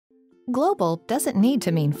Global doesn't need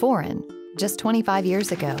to mean foreign. Just 25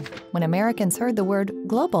 years ago, when Americans heard the word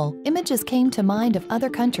global, images came to mind of other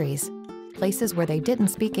countries, places where they didn't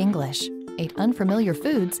speak English, ate unfamiliar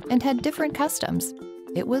foods, and had different customs.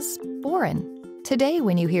 It was foreign. Today,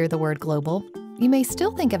 when you hear the word global, you may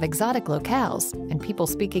still think of exotic locales and people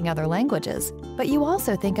speaking other languages, but you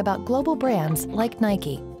also think about global brands like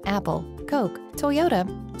Nike, Apple, Coke, Toyota,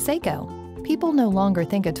 Seiko. People no longer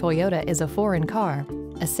think a Toyota is a foreign car.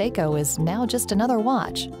 A Seiko is now just another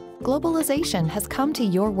watch. Globalization has come to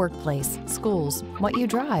your workplace, schools, what you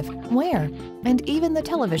drive, where, and even the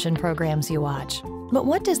television programs you watch. But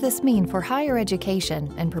what does this mean for higher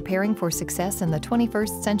education and preparing for success in the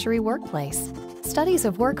 21st century workplace? Studies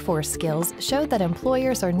of workforce skills show that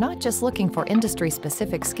employers are not just looking for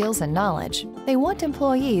industry-specific skills and knowledge. They want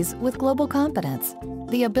employees with global competence,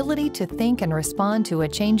 the ability to think and respond to a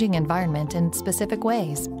changing environment in specific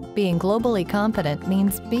ways. Being globally competent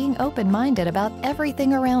means being open-minded about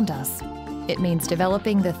everything around us. It means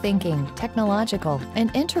developing the thinking, technological,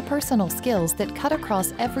 and interpersonal skills that cut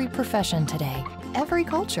across every profession today, every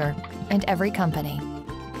culture, and every company.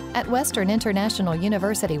 At Western International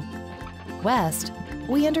University West,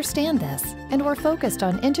 we understand this, and we're focused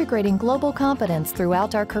on integrating global competence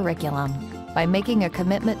throughout our curriculum. By making a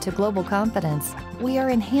commitment to global competence, we are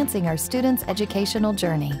enhancing our students' educational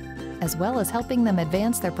journey, as well as helping them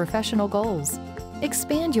advance their professional goals.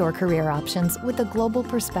 Expand your career options with a global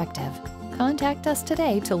perspective. Contact us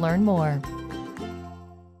today to learn more.